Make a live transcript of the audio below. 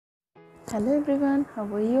Hello everyone, how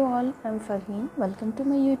are you all? I'm Farheen. Welcome to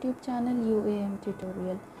my YouTube channel UAM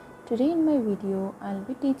Tutorial. Today in my video, I'll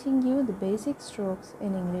be teaching you the basic strokes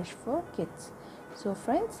in English for kids. So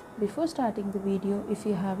friends, before starting the video, if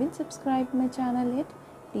you haven't subscribed my channel yet,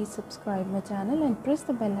 please subscribe my channel and press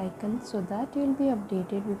the bell icon so that you'll be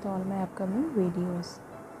updated with all my upcoming videos.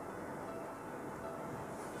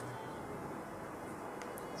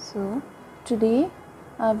 So today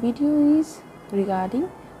our video is regarding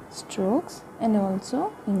strokes and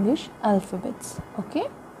also English alphabets. Okay,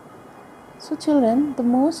 so children, the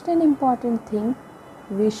most and important thing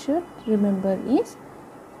we should remember is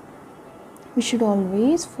we should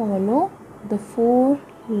always follow the 4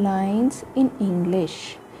 lines in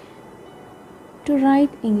English. To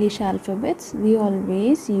write English alphabets, we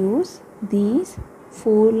always use these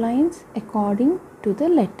 4 lines according to the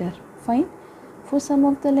letter. Fine. For some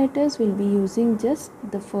of the letters, we'll be using just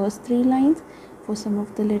the first 3 lines. For some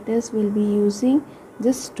of the letters, we'll be using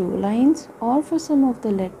just 2 lines, or for some of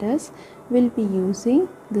the letters, we'll be using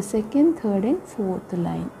the second, third, and fourth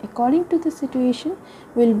line. According to the situation,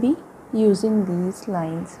 we'll be using these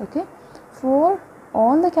lines. Okay. For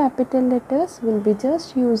all the capital letters, we'll be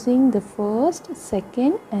just using the first,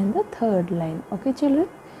 second, and the third line. Okay, children?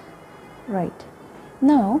 Right.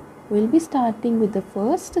 Now, we'll be starting with the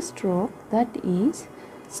first stroke, that is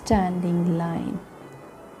standing line.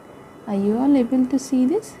 Are you all able to see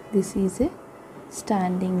this? This is a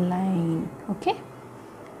standing line. Okay.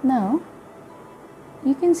 Now,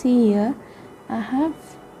 you can see here, I have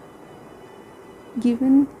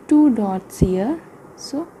given 2 dots here.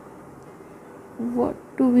 So, what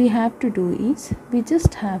do we have to do is, we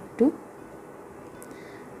just have to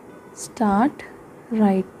start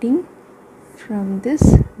writing from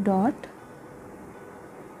this dot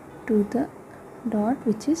to the dot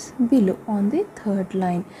which is below on the third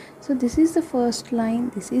line. So this is the first line,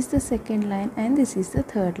 this is the second line, and this is the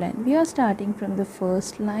third line. We are starting from the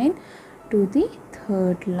first line to the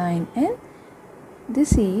third line, and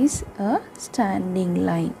this is a standing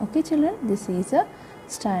line. Okay children, this is a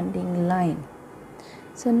standing line.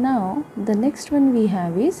 So now the next one we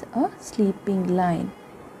have is a sleeping line.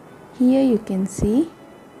 Here you can see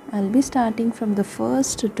I'll be starting from the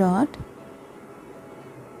first dot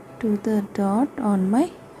to the dot on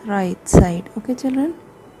my right side. Okay children,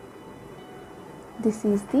 this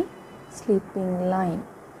is the sleeping line.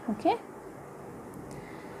 Okay,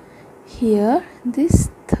 here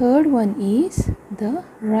this third one is the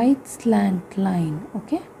right slant line.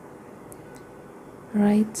 Okay,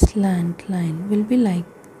 right slant line will be like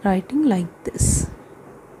writing like this.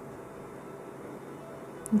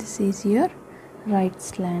 This is your right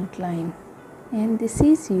slant line, and this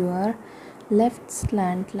is your left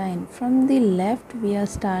slant line. From the left we are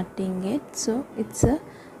starting it, so it's a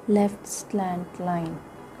left slant line.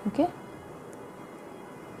 Okay,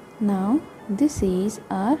 now this is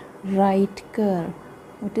our right curve.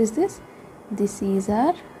 What is this? This is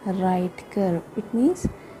our right curve. It means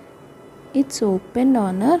it's opened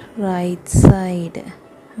on our right side.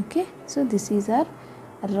 Okay, so this is our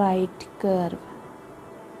right curve.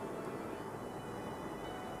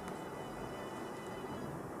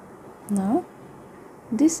 Now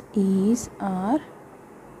this is our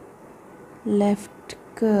left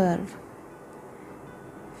curve.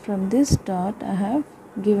 From this dot I have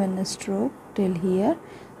given a stroke till here,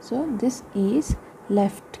 so this is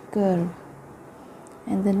left curve.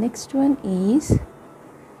 And the next one is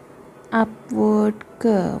upward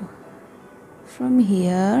curve. From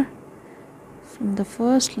here, from the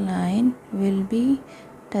first line, we'll be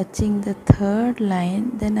touching the third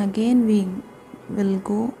line, then again we will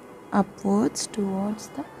go upwards towards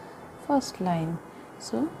the first line.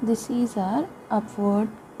 So this is our upward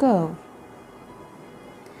curve.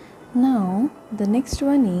 Now the next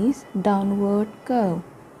one is downward curve.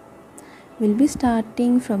 We'll be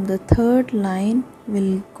starting from the third line,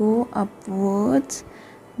 we'll go upwards,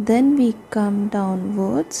 then we come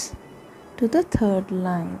downwards to the third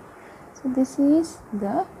line. So this is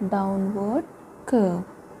the downward curve.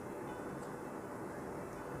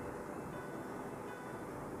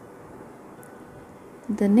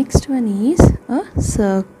 The next one is a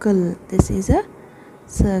circle. This is a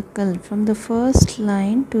circle. From the first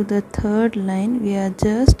line to the third line, we are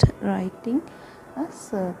just writing a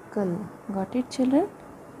circle. Got it children?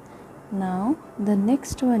 Now the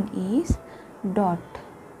next one is dot.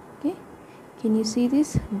 Okay, can you see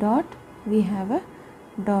this dot? We have a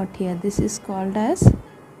dot here. This is called as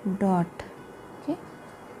dot. Okay,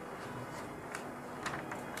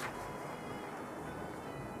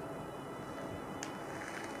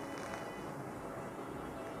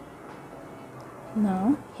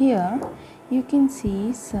 now here you can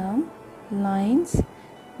see some lines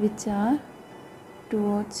which are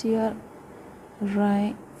towards your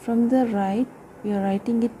right. From the right, you are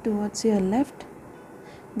writing it towards your left.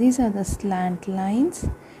 These are the slant lines,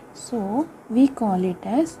 so we call it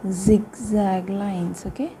as zigzag lines.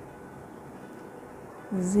 Okay,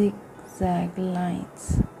 zigzag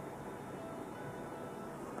lines.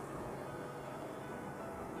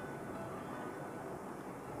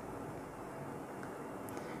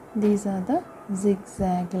 These are the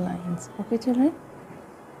zigzag lines. Okay, children.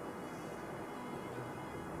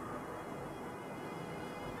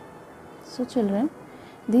 So children,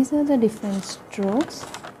 these are the different strokes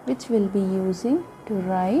which we'll be using to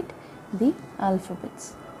write the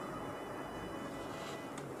alphabets.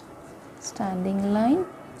 Standing line,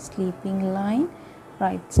 sleeping line,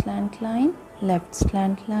 right slant line, left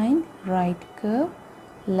slant line, right curve,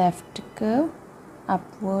 left curve,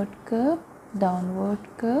 upward curve, downward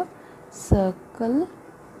curve, circle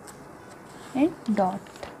and dot.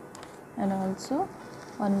 And also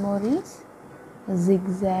one more is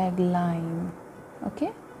zigzag line.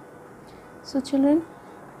 Okay, so children,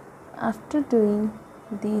 after doing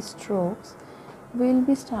these strokes, we'll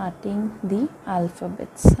be starting the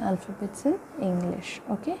alphabets in English.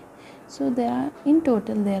 Okay, so in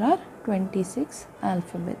total there are 26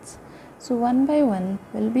 alphabets. So one by one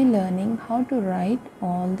we'll be learning how to write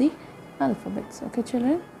all the alphabets. Okay,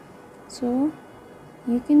 children. So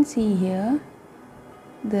you can see here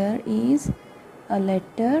there is a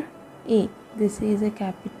letter A. This is a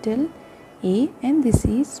capital A and this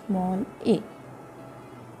is small a.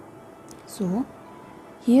 So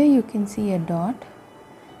here you can see a dot.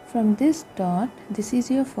 From this dot, this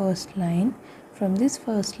is your first line. From this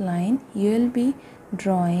first line, you will be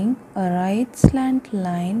drawing a right slant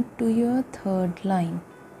line to your third line.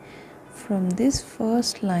 From this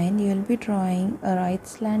first line, you will be drawing a right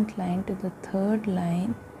slant line to the third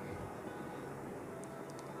line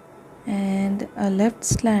and a left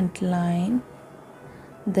slant line,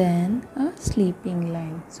 then a sleeping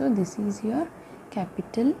line. So this is your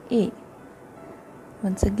capital A.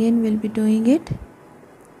 Once again we'll be doing it.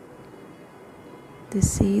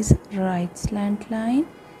 This is right slant line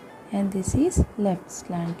and this is left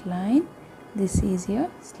slant line. This is your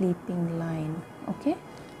sleeping line. Okay,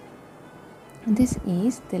 this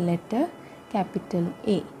is the letter capital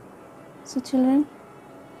A. So children,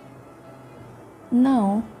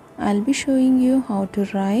 now I'll be showing you how to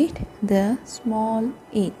write the small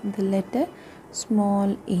a, the letter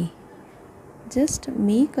small a. Just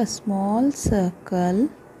make a small circle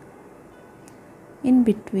in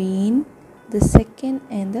between the second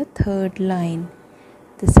and the third line.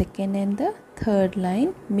 The second and the third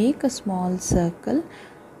line, make a small circle.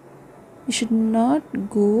 You should not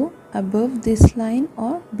go above this line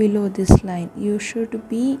or below this line. You should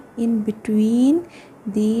be in between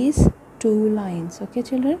these two lines. Okay,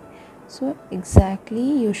 children. So exactly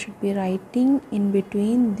you should be writing in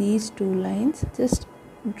between these two lines. Just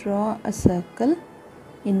draw a circle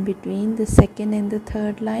in between the second and the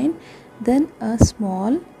third line, then a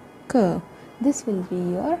small curve. This will be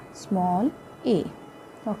your small a.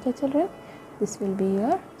 Okay, children, this will be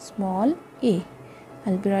your small a.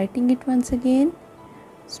 I'll be writing it once again.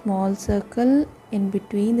 Small circle in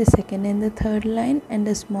between the second and the third line and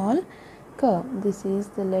a small curve. This is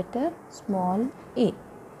the letter small a.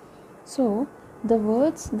 So the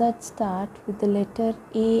words that start with the letter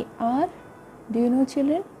A are, do you know,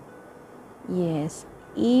 children? Yes,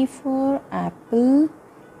 A for apple,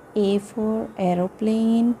 A for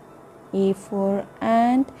aeroplane, A for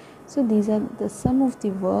ant. So these are some of the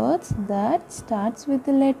words that starts with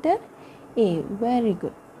the letter A. Very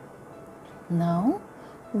good. Now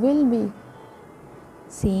we'll be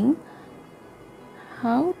seeing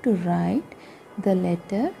how to write the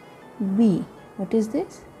letter B. What is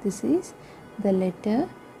this? This is the letter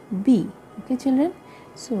B. Okay, children.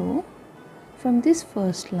 So from this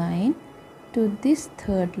first line to this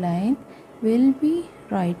third line, we'll be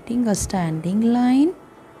writing a standing line,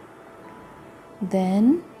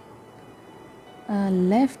 then a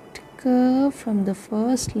left curve from the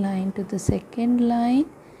first line to the second line,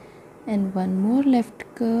 and one more left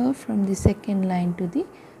curve from the second line to the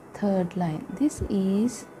third line. This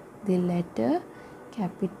is the letter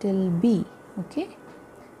capital B. Okay,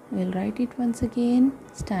 we'll write it once again.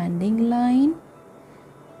 Standing line,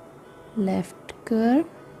 left curve,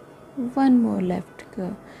 one more left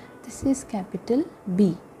curve. This is capital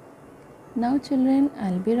B. Now children,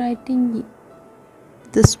 I'll be writing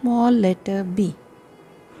the small letter B.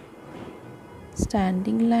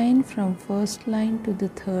 Standing line from first line to the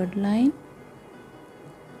third line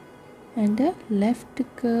and a left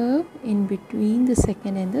curve in between the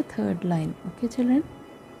second and the third line. Okay, children.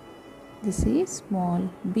 This is small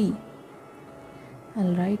b.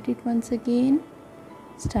 I'll write it once again.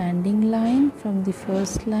 Standing line from the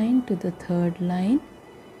first line to the third line,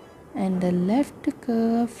 and a left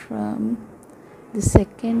curve from the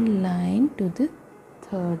second line to the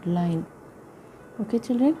third line. Okay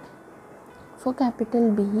children, for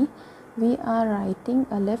capital B we are writing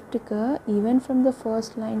a left curve even from the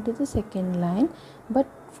first line to the second line, but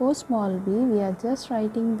for small b we are just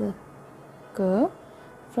writing the curve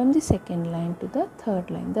from the second line to the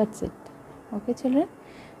third line. That's it. Okay children,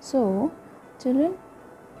 so children,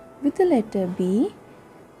 with the letter B,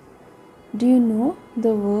 do you know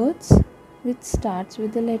the words which starts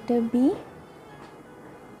with the letter B?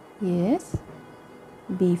 Yes.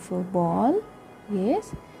 B for ball.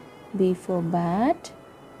 Yes. B for bat.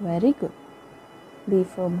 Very good. B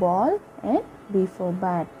for ball and B for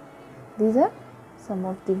bat. These are some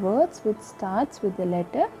of the words which starts with the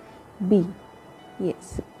letter B.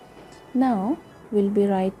 Yes. Now we'll be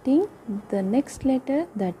writing the next letter,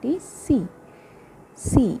 that is C.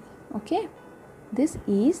 C. Okay. This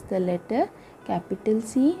is the letter capital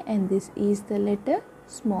C and this is the letter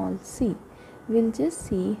small c. We'll just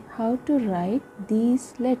see how to write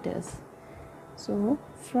these letters. So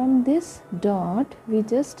from this dot we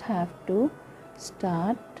just have to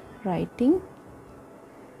start writing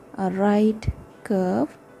a right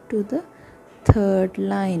curve to the third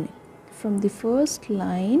line. From the first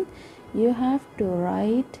line you have to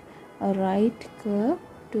write a right curve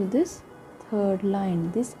to this third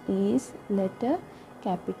line. This is letter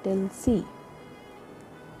capital C.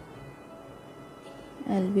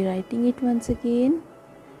 I'll be writing it once again.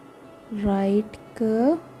 Right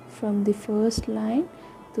curve from the first line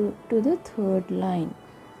to the third line.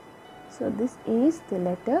 So this is the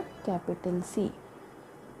letter capital C.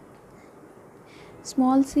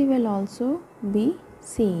 Small c will also be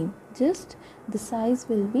same, just the size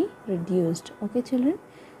will be reduced. Okay children,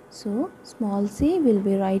 so small c will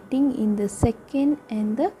be writing in the second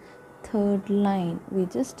and the third line. We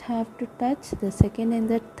just have to touch the second and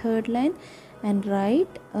the third line and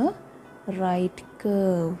write a right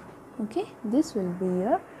curve. Okay, this will be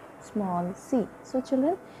your small c. So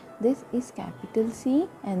children, this is capital C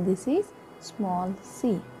and this is small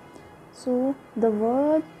c. So the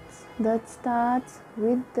words that starts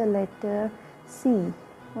with the letter C,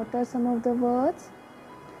 what are some of the words?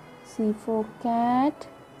 C for cat,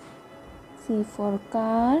 C for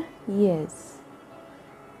car. Yes.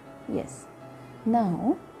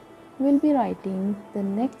 Now we'll be writing the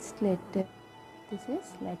next letter. This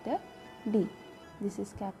is letter D. This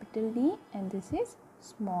is capital D and this is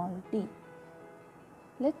small d.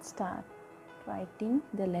 Let's start writing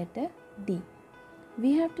the letter D.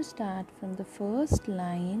 We have to start from the first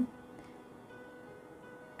line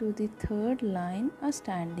to the third line, a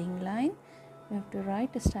standing line. We have to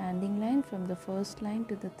write a standing line from the first line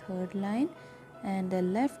to the third line and a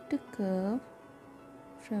left curve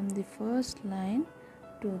from the first line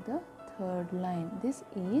to the third line. This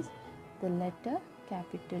is the letter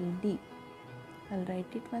capital D. I'll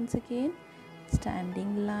write it once again.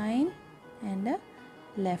 Standing line and a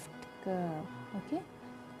left curve. Okay.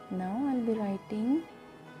 Now I'll be writing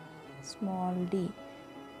small d.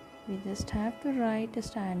 We just have to write a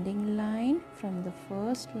standing line from the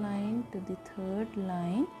first line to the third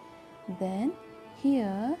line. Then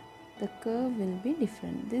here the curve will be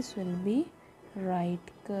different. This will be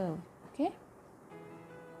right curve. Okay.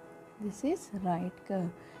 This is right curve.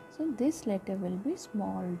 So this letter will be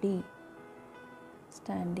small d.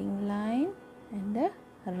 Standing line and a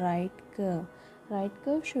right curve. Right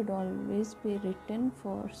curve should always be written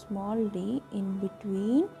for small d in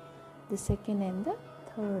between the second and the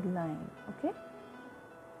third line. Okay.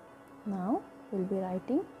 Now we'll be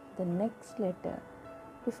writing the next letter.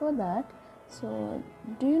 Before that, so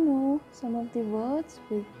do you know some of the words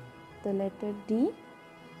with the letter D?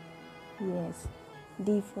 Yes.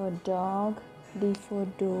 D for dog, D for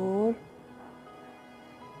door.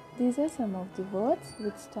 These are some of the words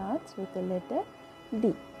which starts with the letter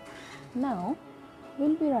D. Now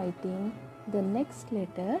we'll be writing the next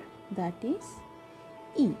letter, that is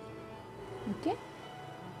E. Okay,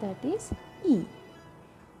 that is E.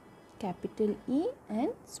 Capital E and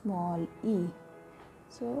small e.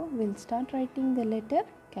 So we'll start writing the letter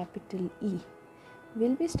capital E.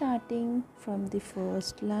 We'll be starting from the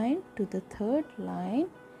first line to the third line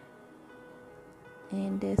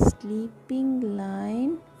and a sleeping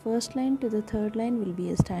line. First line to the third line will be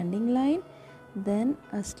a standing line, then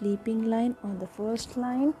a sleeping line on the first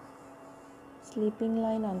line, sleeping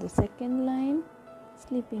line on the second line,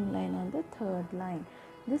 sleeping line on the third line.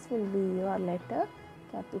 This will be your letter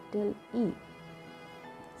capital E.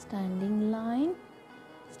 Standing line,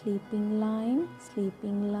 sleeping line,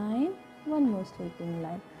 sleeping line, one more sleeping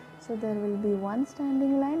line. So there will be one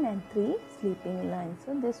standing line and three sleeping lines.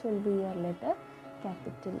 So this will be your letter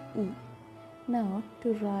capital E. Now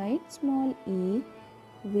to write small e,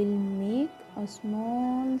 we'll make a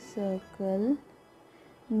small circle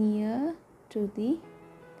near to the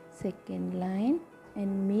second line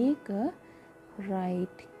and make a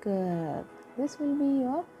right curve. This will be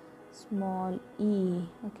your small e.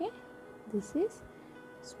 Okay, this is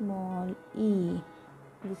small e.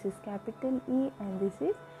 This is capital E and this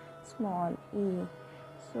is small e.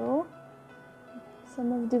 So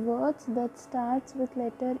some of the words that starts with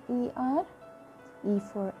letter E are E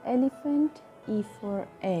for elephant, E for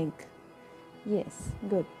egg. Yes,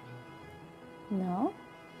 good. Now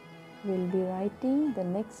we'll be writing the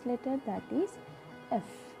next letter, that is F.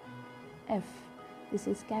 F. This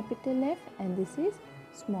is capital F and this is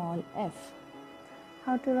small f.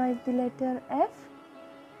 How to write the letter F?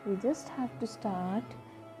 We just have to start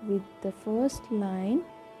with the first line.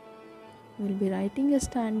 We'll be writing a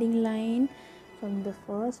standing line from the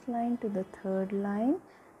first line to the third line,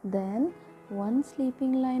 then one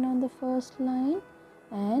sleeping line on the first line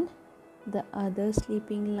and the other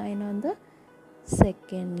sleeping line on the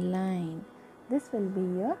second line. This will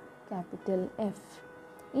be your capital F.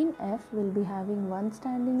 In F, we'll be having one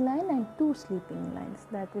standing line and two sleeping lines.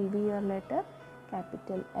 That will be your letter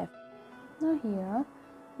capital F. Now here,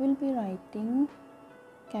 we'll be writing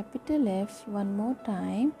capital F one more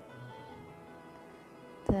time.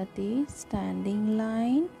 That is standing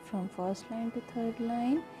line from first line to third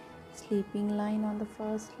line, sleeping line on the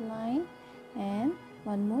first line and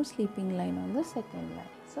one more sleeping line on the second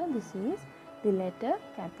line. So this is the letter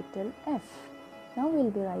capital F. Now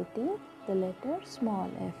we'll be writing the letter small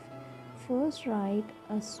f. First write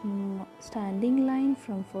a standing line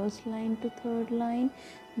from first line to third line,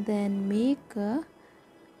 then make a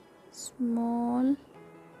small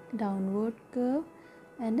downward curve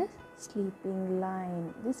and a sleeping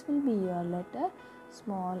line. This will be your letter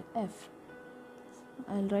small f.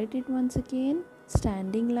 I'll write it once again.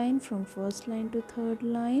 Standing line from first line to third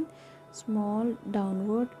line, small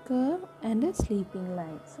downward curve and a sleeping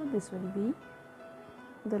line. So this will be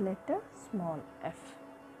the letter small f.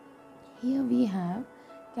 Here we have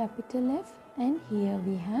capital F and here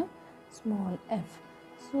we have small f.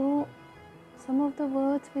 So some of the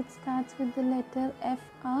words which starts with the letter F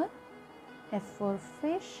are F for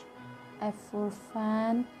fish, F for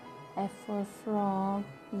fan, F for frog.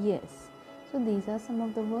 Yes. So these are some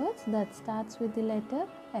of the words that starts with the letter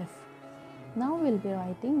F. Now we'll be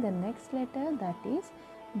writing the next letter, that is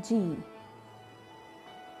G.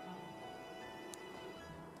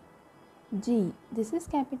 G. This is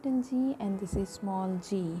capital G and this is small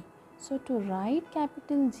g. So to write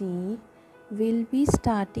capital G, we'll be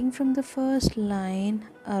starting from the first line,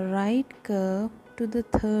 a right curve to the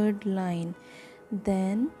third line.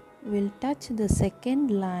 Then we'll touch the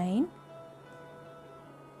second line.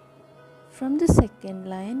 From the second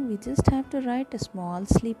line, we just have to write a small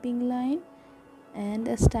sleeping line and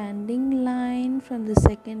a standing line from the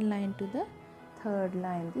second line to the third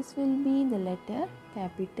line. This will be the letter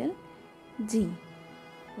capital G.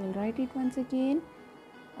 We'll write it once again.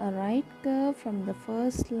 A right curve from the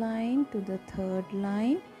first line to the third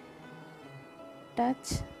line.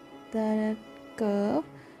 Touch the curve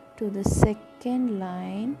to the second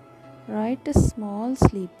line. Write a small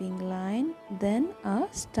sleeping line, then a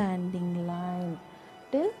standing line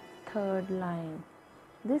till third line.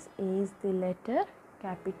 This is the letter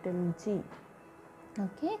capital G.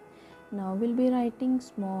 Okay. Now we'll be writing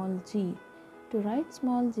small g. To write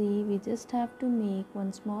small g, we just have to make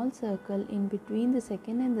one small circle in between the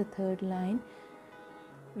second and the third line.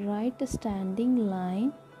 Write a standing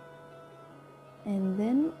line and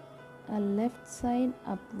then a left side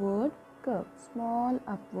upward curve, small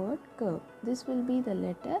upward curve. This will be the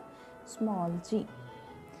letter small g.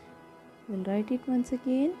 We'll write it once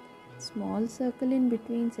again. Small circle in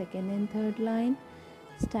between second and third line,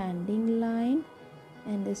 standing line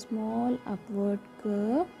and a small upward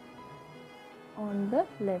curve on the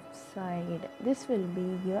left side. This will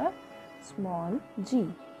be your small g.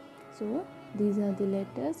 So these are the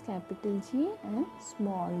letters capital G and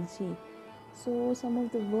small g. So some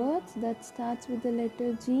of the words that starts with the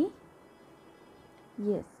letter G.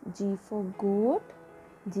 Yes, G for goat,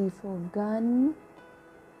 G for gun.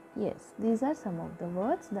 Yes, these are some of the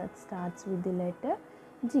words that starts with the letter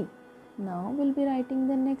G. Now we'll be writing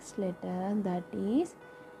the next letter, that is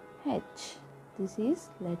H. This is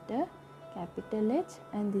letter capital H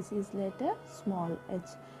and this is letter small h.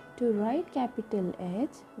 To write capital H,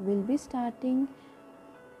 we'll be starting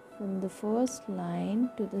from the first line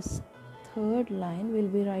to the third line, we'll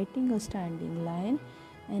be writing a standing line,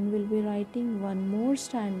 and we'll be writing one more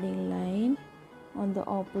standing line on the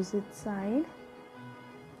opposite side.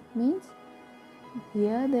 Means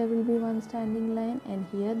here there will be one standing line and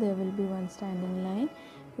here there will be one standing line.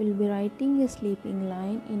 We'll be writing a sleeping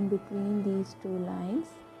line in between these two lines.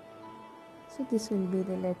 So this will be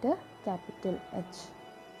the letter capital H.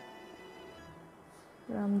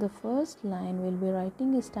 From the first line, we'll be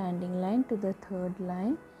writing a standing line to the third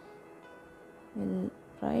line. We'll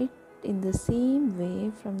write in the same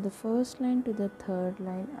way from the first line to the third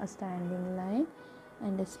line a standing line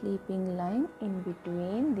and a sleeping line in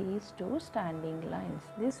between these two standing lines.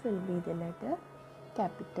 This will be the letter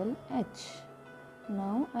capital H.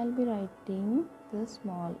 Now I'll be writing the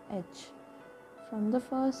small h. From the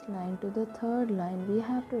first line to the third line, we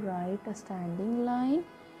have to write a standing line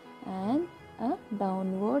and a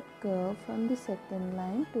downward curve from the second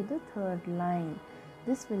line to the third line.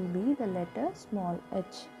 This will be the letter small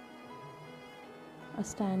h. A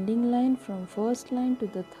standing line from first line to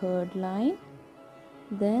the third line,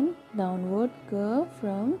 then downward curve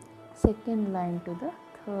from second line to the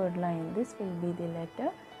third line. This will be the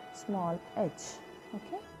letter small h.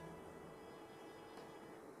 Okay.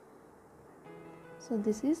 So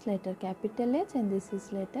this is letter capital H and this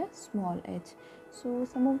is letter small h. So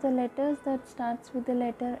some of the letters that starts with the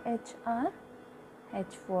letter H are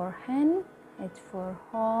H for hen, H for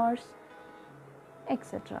horse,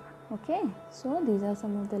 etc. Okay. So these are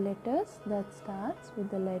some of the letters that starts with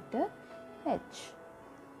the letter H.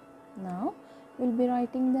 Now we'll be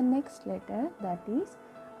writing the next letter, that is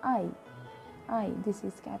I. I. This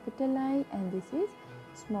is capital I and this is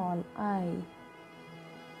small I.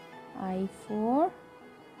 I for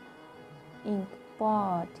ink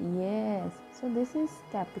pot. Yes. So this is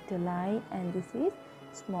capital I and this is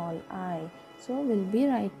small I. So we'll be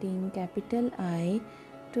writing capital I.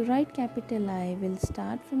 To write capital I, we'll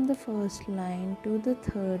start from the first line to the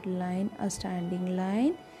third line a standing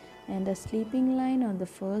line and a sleeping line on the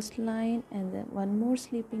first line and then one more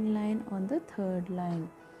sleeping line on the third line.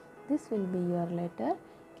 This will be your letter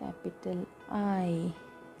capital I.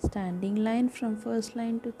 Standing line from first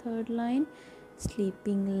line to third line,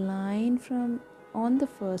 sleeping line from on the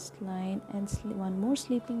first line and one more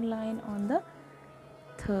sleeping line on the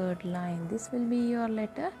third line. This will be your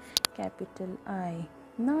letter capital I.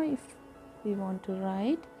 Now if we want to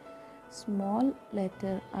write small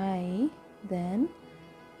letter I, then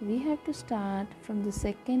we have to start from the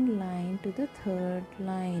second line to the third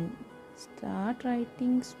line. Start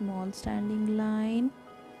writing small standing line,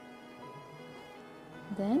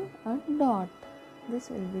 then a dot. This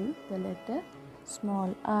will be the letter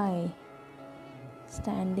small I.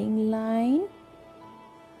 Standing line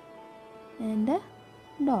and a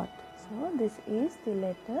dot. So this is the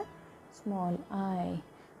letter small I.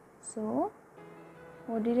 So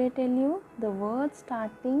what did I tell you? The word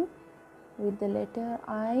starting with the letter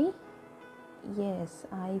I. Yes,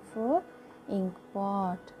 I for ink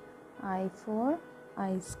pot, I for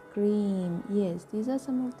ice cream. Yes, these are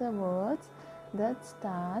some of the words that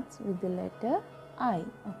starts with the letter I.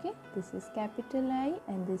 Okay, this is capital I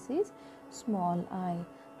and this is small I.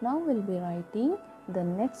 Now we'll be writing the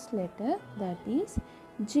next letter, that is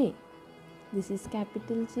J. This is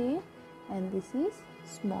capital J and this is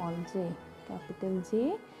small j. Capital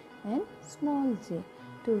J and small j.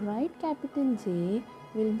 To write capital J,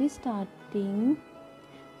 we'll be starting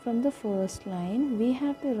from the first line. We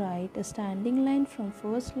have to write a standing line from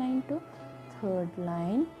first line to third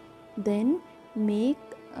line, then make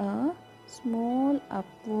a small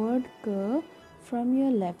upward curve from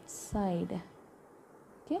your left side.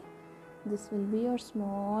 Okay, this will be your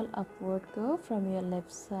small upward curve from your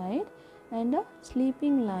left side and a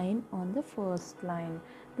sleeping line on the first line.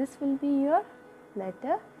 This will be your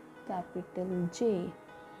letter capital J.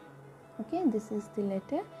 Okay, this is the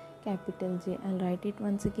letter capital J. I'll write it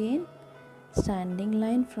once again. Standing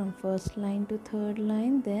line from first line to third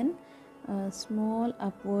line, then a small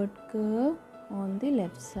upward curve on the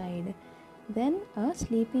left side, then a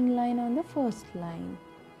sleeping line on the first line.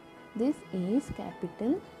 This is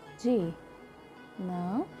capital J.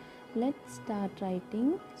 Now let's start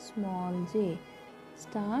writing small j.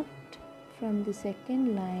 Start from the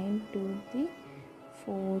second line to the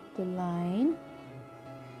fourth line.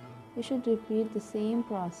 You should repeat the same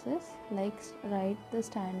process, like write the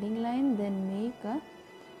standing line, then make a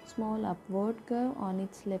small upward curve on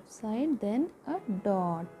its left side, then a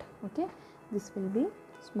dot. Okay, this will be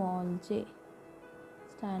small j.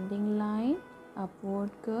 Standing line,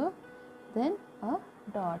 upward curve, then a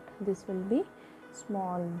dot. This will be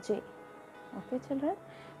small j. Okay children,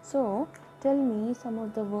 so tell me some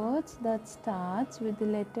of the words that starts with the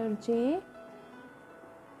letter J.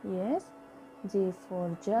 Yes, J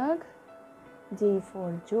for jug, J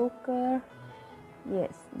for joker.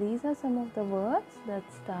 Yes, these are some of the words that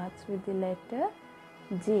starts with the letter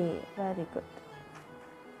J. Very good.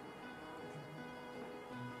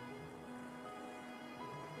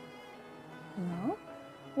 Now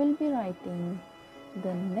we'll be writing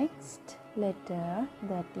the next letter,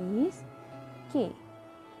 that is K.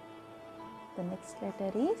 The next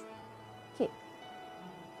letter is K.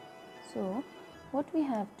 So what we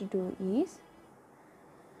have to do is,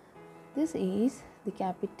 this is the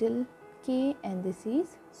capital K and this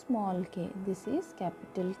is small k. This is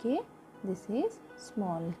capital K, this is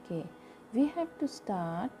small k. We have to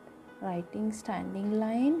start writing standing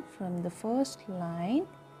line from the first line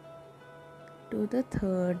to the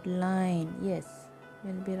third line. Yes,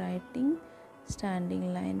 we'll be writing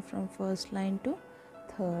standing line from first line to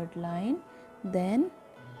third line. Then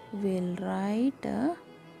we'll write a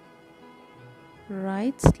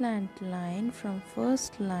right slant line from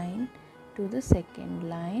first line to the second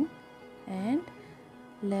line and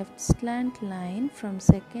left slant line from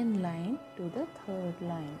second line to the third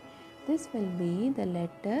line. This will be the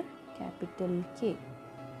letter capital K.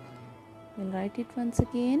 We'll write it once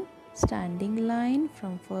again. Standing line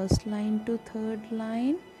from first line to third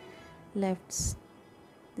line. This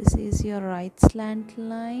is your right slant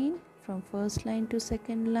line from first line to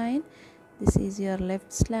second line. This is your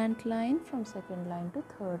left slant line from second line to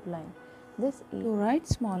third line. This is, to write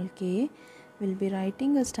small k, we'll be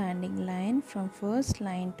writing a standing line from first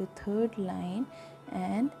line to third line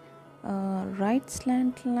and a right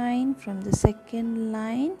slant line from the second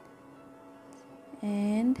line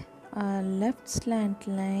and a left slant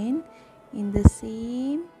line in the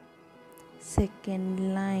same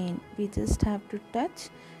second line. We just have to touch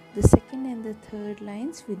the second and the third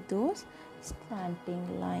lines with those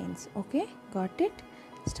slanting lines. Okay, got it?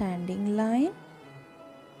 Standing line,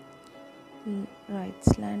 right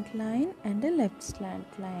slant line and a left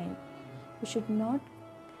slant line. We should not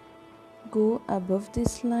go above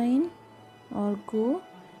this line or go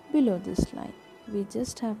below this line. We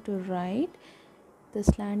just have to write the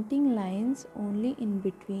slanting lines only in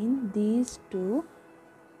between these two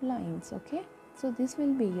lines. Okay, so this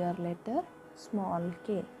will be your letter small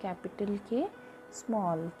k, capital K,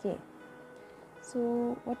 small k.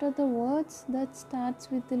 So what are the words that starts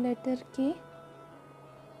with the letter K?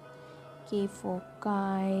 K for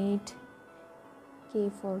kite, K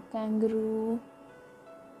for kangaroo,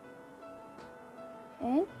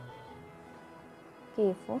 and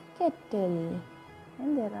K for kettle.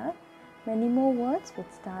 And there are many more words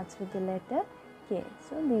which starts with the letter K.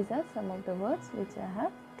 So these are some of the words which I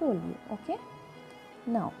have told you. Okay,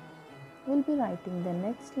 now we'll be writing the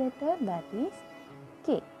next letter, that is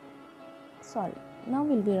K. Now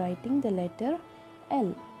we'll be writing the letter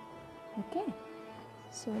L. Okay,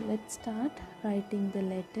 so let's start writing the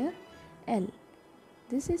letter L.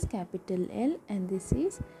 This is capital L and this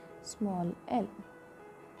is small l.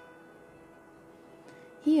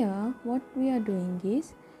 Here what we are doing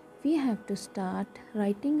is, we have to start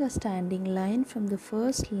writing a standing line from the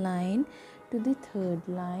first line to the third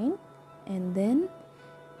line, and then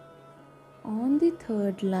on the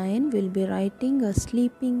third line we'll be writing a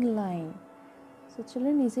sleeping line. So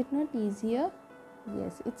children, is it not easier?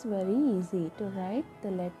 Yes, it's very easy to write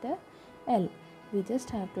the letter L. We just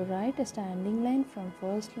have to write a standing line from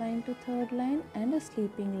first line to third line and a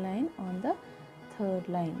sleeping line on the third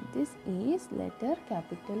line. This is letter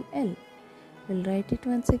capital L. We'll write it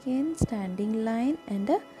once again, standing line and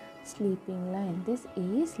a sleeping line. This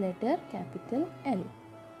is letter capital L.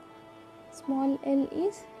 Small l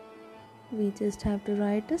is, we just have to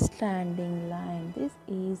write a standing line. This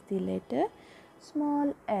is the letter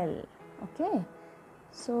small l. Okay,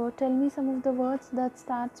 so tell me some of the words that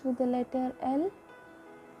starts with the letter L.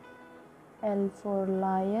 L for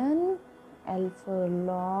lion, L for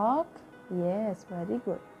lock. Yes, very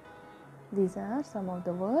good. These are some of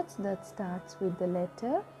the words that starts with the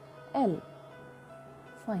letter L.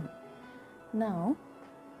 Fine. Now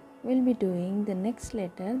we'll be doing the next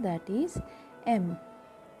letter, that is M.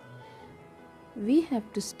 We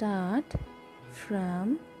have to start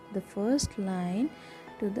from the first line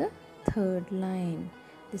to the third line.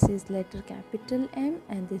 This is letter capital M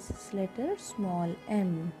and this is letter small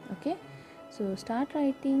m. Okay, so start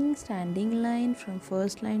writing standing line from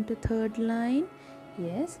first line to third line.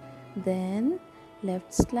 Yes, then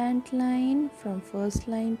left slant line from first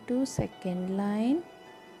line to second line.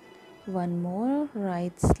 One more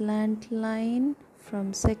right slant line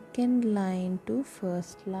from second line to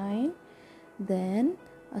first line. Then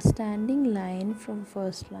a standing line from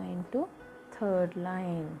first line to third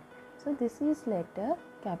line. So this is letter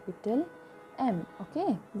capital M.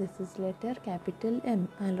 Okay, this is letter capital M.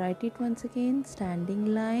 I'll write it once again.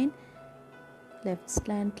 Standing line, left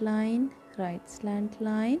slant line, right slant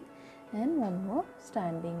line, and one more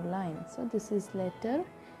standing line. So this is letter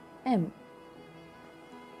M.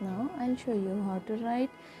 Now I'll show you how to write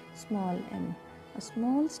small m. A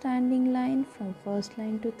small standing line from first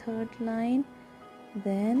line to third line,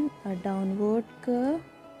 then a downward curve,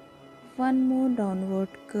 one more downward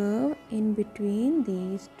curve in between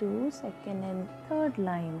these two second and third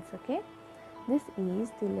lines. Okay, this is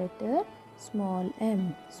the letter small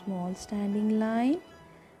m. Small standing line,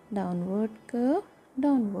 downward curve,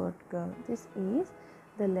 downward curve. This is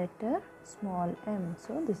the letter small m.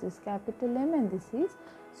 So this is capital M and this is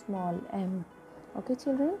small m. Okay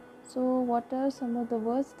children, so what are some of the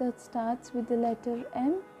words that starts with the letter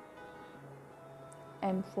M?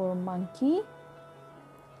 M for monkey,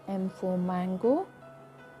 M for mango,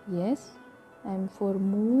 yes. M for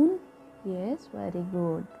moon, yes. Very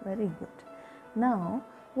good, very good. Now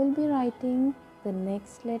we'll be writing the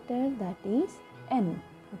next letter, that is N.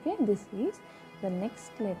 Okay, this is the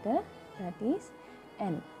next letter, that is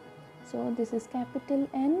N. So this is capital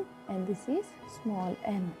N and this is small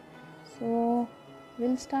n. So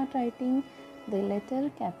we'll start writing the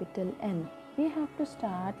letter capital N. We have to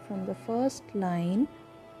start from the first line.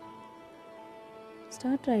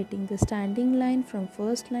 Start writing the standing line from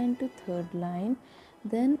first line to third line,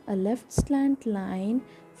 then a left slant line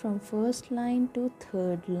from first line to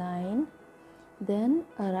third line, then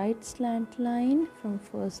a right slant line from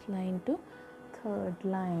first line to third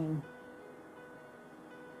line.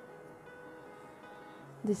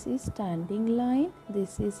 This is standing line,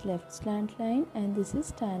 this is left slant line, and this is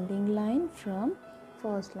standing line from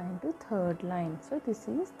first line to third line. So this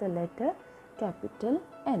is the letter capital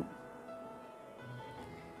N.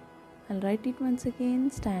 I'll write it once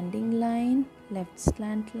again. Standing line, left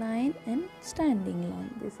slant line, and standing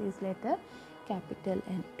line. This is letter capital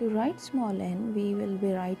N. To write small n, we will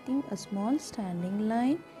be writing a small standing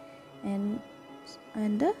line and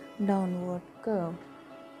a downward curve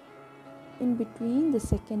in between the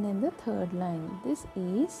second and the third line. This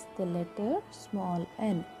is the letter small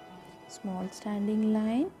n. Small standing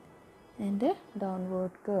line and a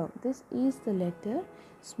downward curve. This is the letter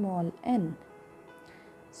small n.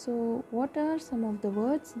 So what are some of the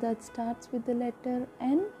words that starts with the letter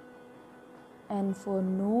N? N for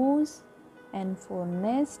nose, N for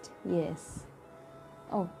nest, yes.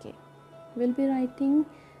 Okay, we'll be writing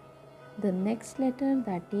the next letter,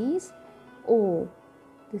 that is O.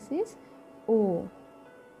 This is O.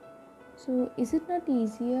 So is it not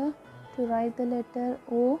easier to write the letter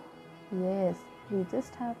O? Yes, we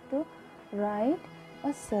just have to write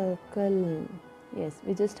a circle. Yes,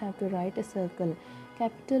 we just have to write a circle.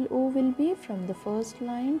 Capital O will be from the first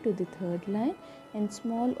line to the third line, and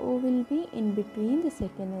small o will be in between the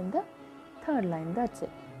second and the third line. That's it.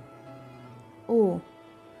 O.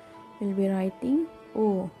 We'll be writing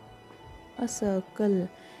O, a circle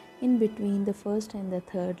in between the first and the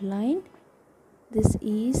third line. This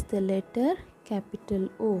is the letter capital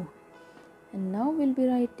O. And now we'll be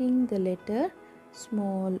writing the letter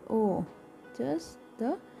small o, just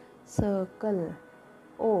the circle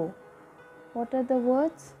O. What are the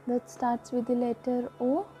words that starts with the letter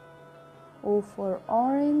O? O for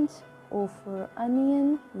orange, O for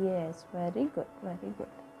onion. Yes, very good, very good.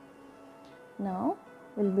 Now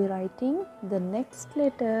we'll be writing the next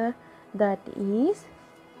letter, that is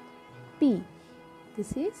P.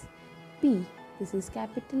 This is P. This is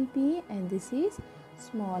capital P and this is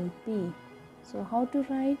small p. So how to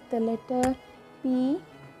write the letter P?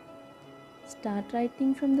 Start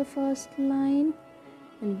writing from the first line.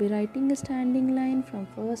 We'll be writing a standing line from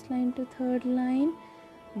first line to third line,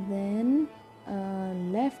 then a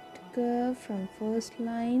left curve from first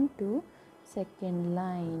line to second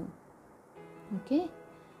line. Okay,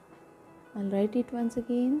 I'll write it once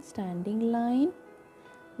again. Standing line,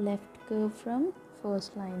 left curve from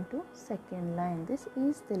first line to second line. This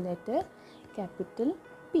is the letter capital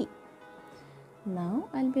P. Now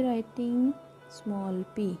I'll be writing small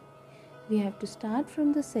p. We have to start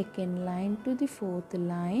from the second line to the fourth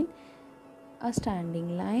line, a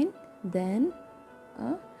standing line, then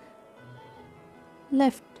a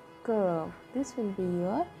left curve. This will be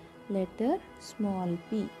your letter small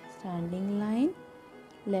p. Standing line,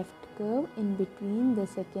 left curve in between the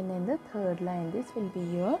second and the third line. This will be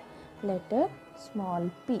your letter small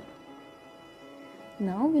p.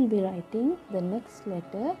 Now we'll be writing the next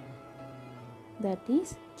letter, that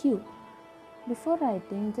is Q. Before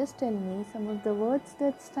writing, just tell me some of the words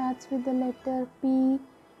that starts with the letter P.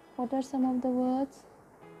 What are some of the words?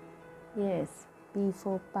 Yes. P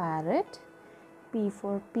for parrot. P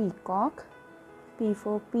for peacock. P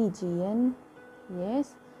for pigeon.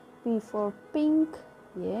 Yes. P for pink.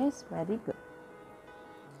 Yes, very good.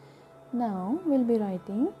 Now we'll be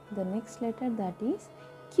writing the next letter, that is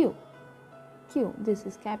Q. Q. This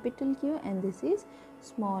is capital Q and this is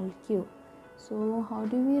small q. So how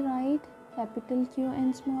do we write capital Q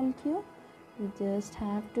and small q? We just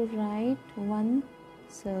have to write one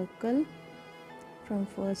circle from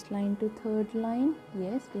first line to third line.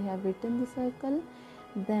 Yes, we have written the circle.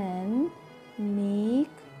 Then make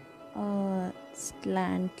a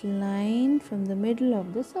slant line from the middle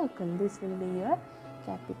of the circle. This will be your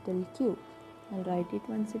capital Q. I'll write it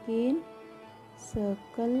once again.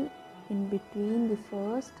 Circle in between the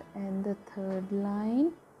first and the third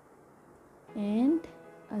line and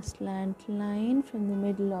a slant line from the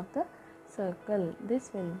middle of the circle.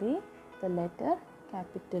 This will be the letter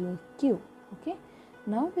capital Q. Okay.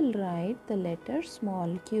 Now we'll write the letter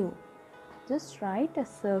small q. Just write a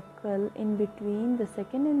circle in between the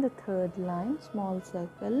second and the third line, small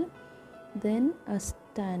circle, then a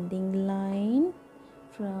standing line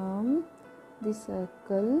from the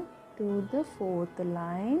circle to the fourth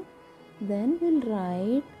line. Then we'll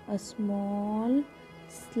write a small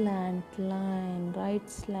slant line, right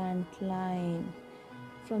slant line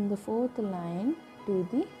from the fourth line to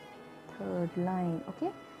the third line.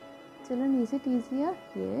 Okay. Children, is it easier?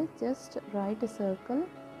 Yes, just write a circle,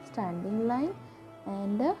 standing line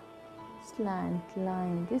and a slant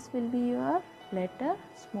line. This will be your letter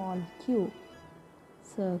small q.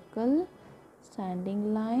 Circle,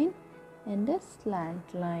 standing line and a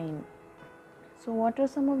slant line. So what are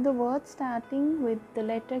some of the words starting with the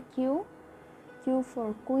letter Q? Q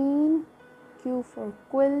for queen, Q for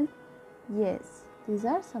quill. Yes, these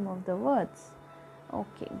are some of the words.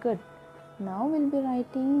 Okay, good. Now we'll be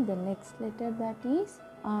writing the next letter, that is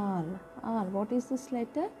R. R. What is this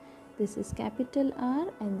letter? This is capital R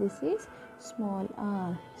and this is small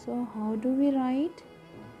r. So how do we write?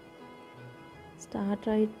 Start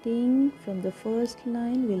writing from the first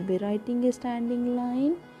line. We'll be writing a standing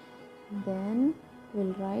line. Then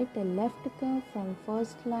we'll write a left curve from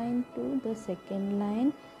first line to the second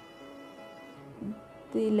line.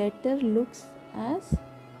 The letter looks as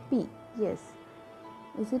P. Yes.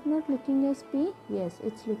 Is it not looking as P? Yes,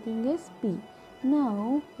 it's looking as P.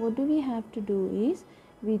 Now, what do we have to do is,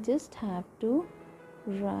 we just have to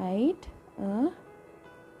write a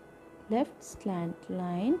left slant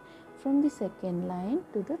line from the second line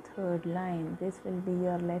to the third line. This will be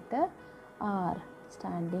your letter R.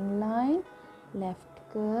 Standing line,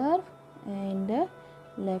 left curve and a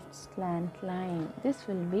left slant line. This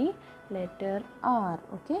will be letter R.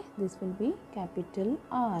 Okay, this will be capital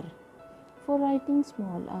R. For writing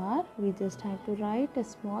small r, we just have to write a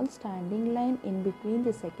small standing line in between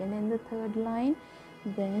the second and the third line,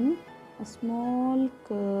 then a small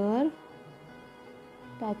curve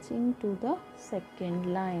touching to the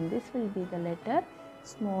second line. This will be the letter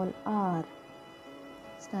small r.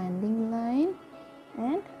 Standing line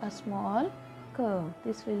and a small curve.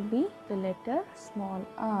 This will be the letter small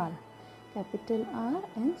r. Capital R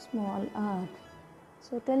and small r.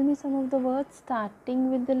 So tell me some of the words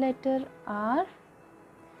starting with the letter R.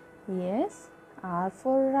 Yes, R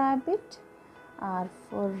for rabbit, R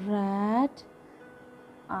for rat,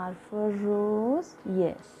 R for rose.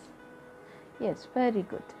 Yes, yes, very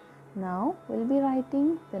good. Now we'll be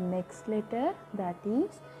writing the next letter, that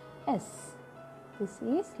is S. This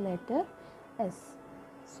is letter S.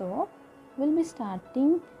 So we'll be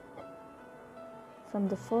starting from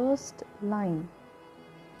the first line.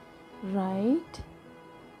 Write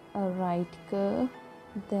a right curve,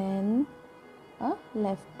 then a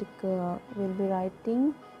left curve. We'll be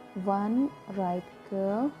writing one right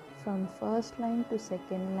curve from first line to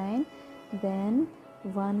second line, then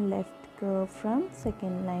one left curve from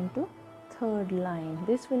second line to third line.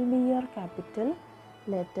 This will be your capital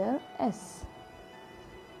letter S.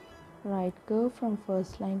 Right curve from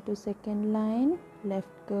first line to second line, left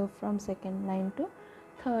curve from second line to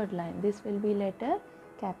third line. This will be letter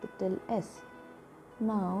capital S.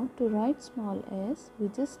 Now to write small s, we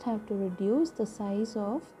just have to reduce the size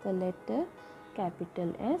of the letter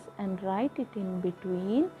capital S and write it in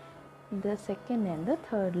between the second and the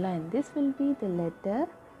third line. This will be the letter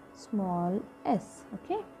small s.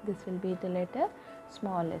 Okay, this will be the letter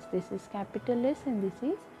small s. This is capital S and this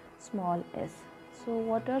is small s. So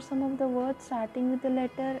what are some of the words starting with the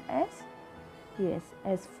letter S? Yes,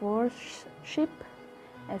 S for ship,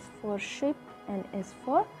 S for ship and S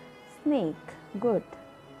for snake. Good.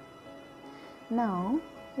 Now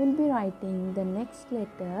we'll be writing the next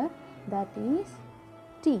letter, that is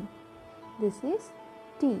T. This is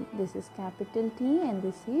T. This is capital T and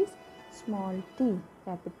this is small t.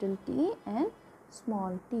 Capital T and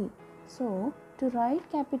small t. So to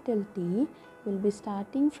write capital T, we'll be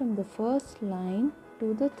starting from the first line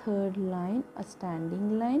to the third line, a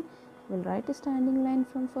standing line. We'll write a standing line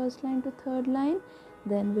from first line to third line.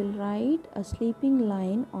 Then we'll write a sleeping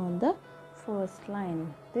line on the first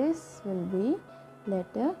line. This will be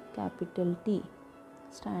letter capital T.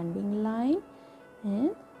 Standing line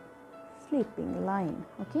and sleeping line.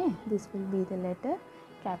 Okay, this will be the letter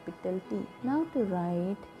capital T. Now to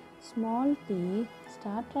write small t,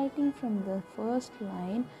 start writing from the first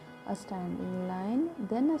line, a standing line,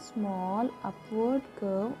 then a small upward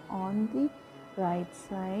curve on the right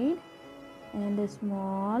side and a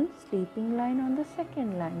small sleeping line on the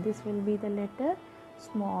second line. This will be the letter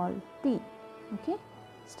small t. Okay,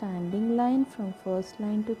 standing line from first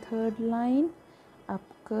line to third line, up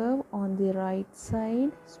curve on the right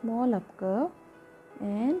side, small up curve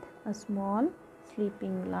and a small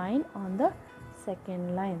sleeping line on the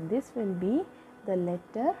second line. This will be the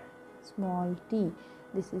letter small t.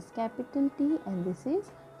 This is capital T and this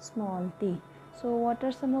is small t. So what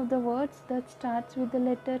are some of the words that starts with the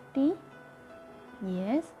letter T?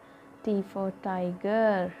 Yes, T for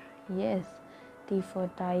tiger. Yes, T for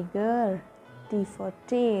tiger. T for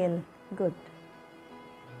tail. Good.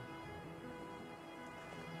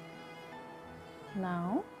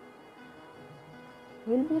 Now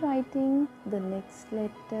we'll be writing the next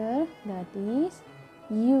letter, that is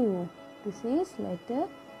U. This is letter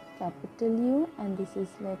capital U and this is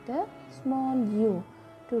letter small u.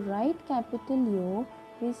 To write capital U,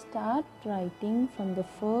 we start writing from the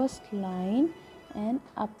first line and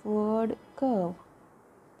upward curve.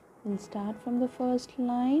 We'll start from the first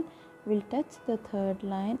line, we'll touch the third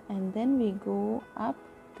line and then we go up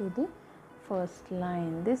to the first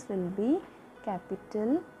line. This will be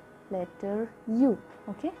capital letter U.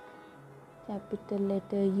 Okay, capital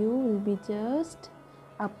letter U will be just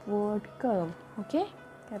upward curve. Okay,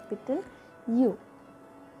 capital U.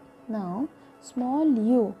 Now small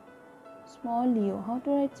u. Small u. How to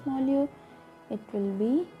write small u? It will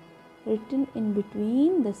be written in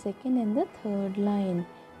between the second and the third line.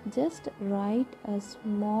 Just write a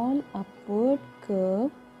small upward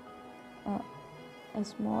curve. A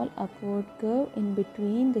small upward curve in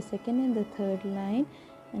between the second and the third line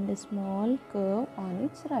and a small curve on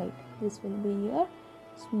its right. This will be your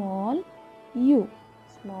small u.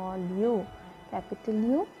 Small u. Capital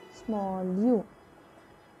U, small u.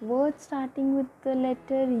 Words starting with the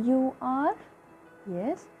letter U are,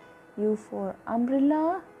 yes, U for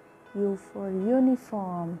umbrella, U for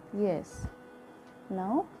uniform. Yes.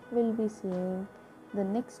 Now we'll be seeing the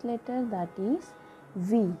next letter, that is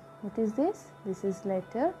V. What is this? This is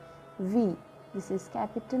letter V. This is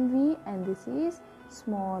capital V and this is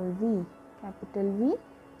small v. Capital V,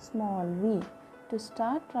 small v. To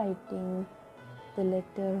start writing the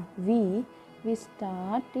letter V, we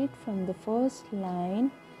start it from the first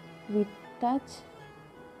line. We touch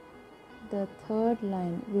the third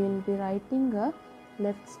line. We will be writing a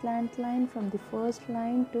left slant line from the first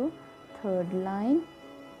line to third line.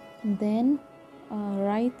 Then a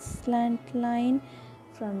right slant line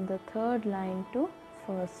from the third line to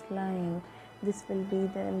first line. This will be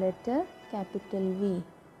the letter capital V.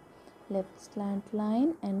 Left slant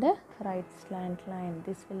line and a right slant line.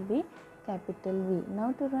 This will be capital V.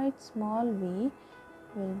 Now to write small v,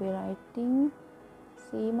 we will be writing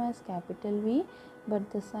same as capital V,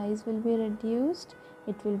 but the size will be reduced.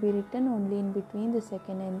 It will be written only in between the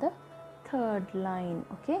second and the third line.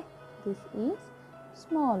 Okay, this is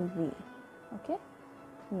small v. Okay,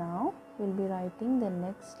 now we will be writing the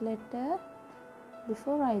next letter.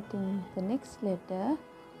 Before writing the next letter,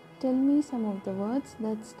 tell me some of the words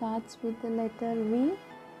that starts with the letter V.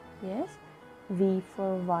 Yes, V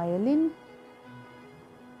for violin.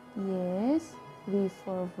 Yes, V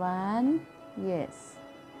for van. Yes.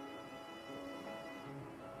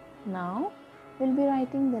 Now we'll be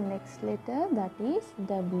writing the next letter, that is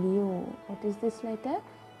W. What is this letter?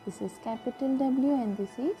 This is capital W and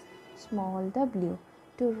this is small w.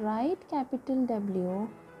 To write capital W,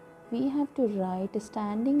 we have to write a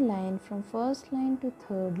standing line from first line to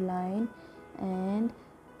third line and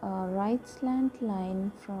a right slant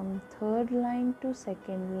line from third line to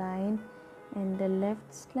second line and the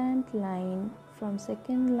left slant line from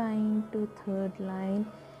second line to third line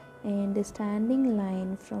and a standing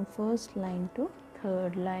line from first line to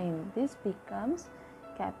third line. This becomes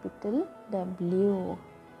capital W.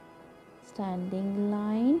 Standing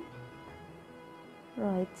line,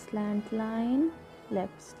 right slant line,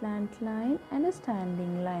 left slant line and a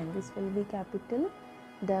standing line. This will be capital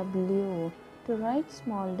W. To write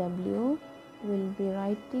small w, will be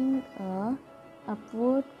writing a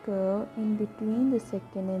upward curve in between the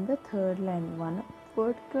second and the third line. One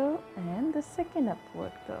upward curve and the second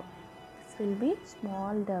upward curve. This will be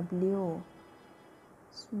small w.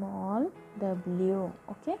 Small w.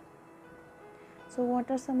 Okay. So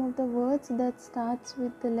what are some of the words that starts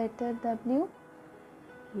with the letter W?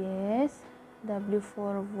 Yes, W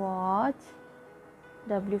for watch,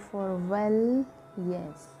 W for well.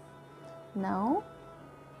 Yes. Now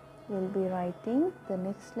we'll be writing the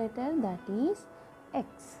next letter, that is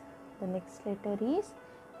X. The next letter is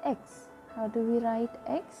X. How do we write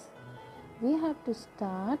X? We have to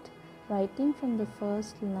start writing from the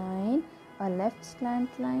first line a left slant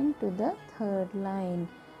line to the third line.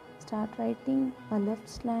 Start writing a left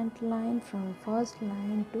slant line from first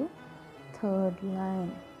line to third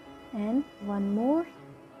line, and one more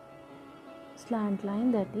slant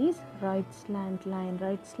line, that is right slant line.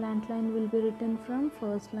 Right slant line will be written from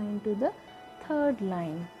first line to the third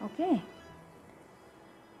line. Okay.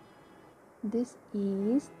 This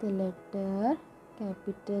is the letter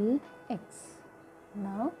capital X.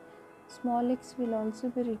 Now small x will also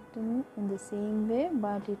be written in the same way,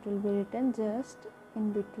 but it will be written just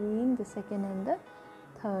in between the second and the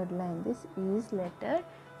third line. This is letter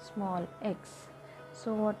small x.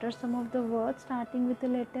 So what are some of the words starting with the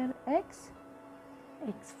letter X?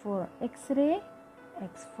 X for X-ray,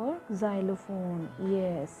 X for xylophone.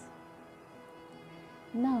 Yes.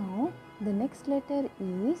 Now the next letter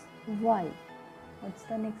is Y. What's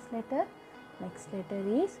the next letter? Next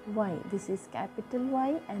letter is Y. This is capital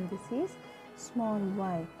Y and this is small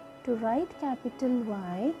y. To write capital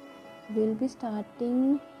Y, we'll be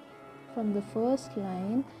starting from the first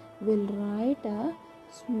line. We'll write a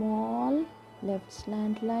small left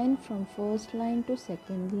slant line from first line to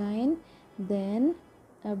second line, then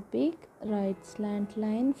a big right slant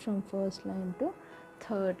line from first line to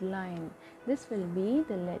third line. This will be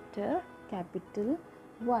the letter capital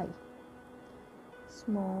Y.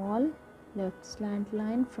 Small left slant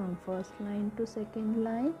line from first line to second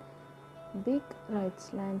line, big right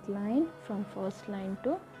slant line from first line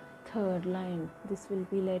to third line. This will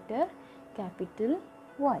be letter capital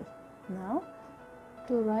Y. Now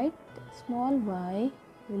to write small y,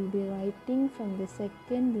 we'll be writing from the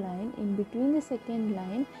second line. In between the second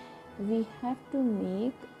line, we have to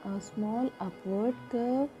make a small upward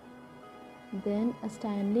curve, then a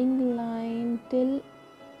standing line till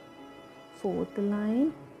fourth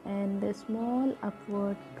line, and a small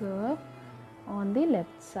upward curve on the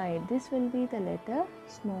left side. This will be the letter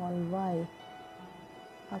small y.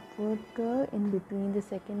 Upward curve in between the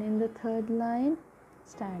second and the third line,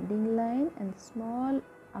 standing line, and small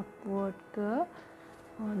upward curve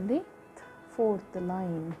on the fourth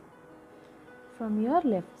line from your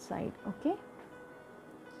left side. Okay.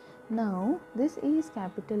 Now this is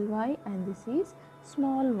capital Y and this is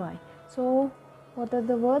small y. So what are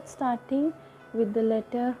the words starting with the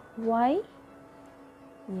letter Y?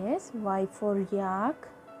 Yes, Y for yak,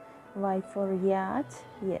 Y for yacht.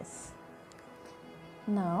 Yes.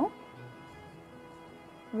 Now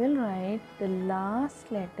we'll write the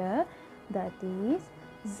last letter, that is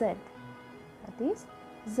Z. That is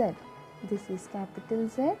Z. This is capital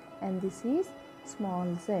Z and this is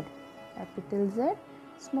small z. Capital Z,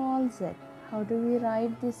 small z. How do we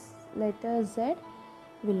write this letter Z?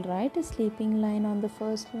 We'll write a sleeping line on the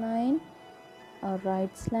first line, a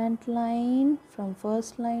right slant line from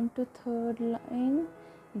first line to third line,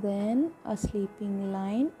 then a sleeping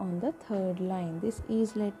line on the third line. This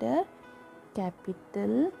is letter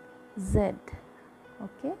capital Z.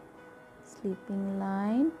 Okay. Sleeping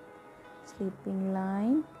line,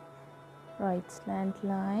 right slant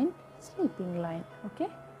line, sleeping line. Okay.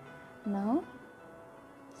 Now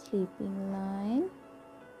sleeping line,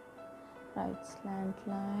 right slant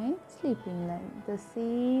line, sleeping line. The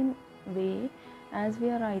same way as we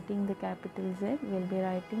are writing the capital Z, we will be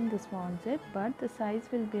writing the small z, but the size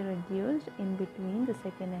will be reduced in between the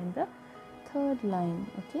second and the third line.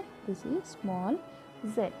 Okay. This is small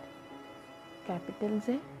z, capital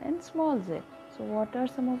Z and small z. So what are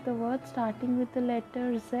some of the words starting with the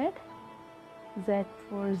letter Z? Z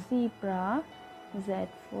for zebra, Z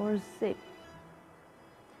for zip.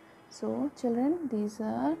 So children, these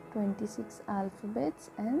are 26 alphabets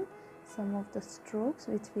and some of the strokes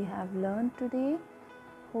which we have learned today.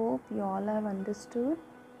 Hope you all have understood.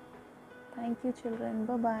 Thank you children.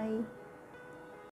 Bye bye.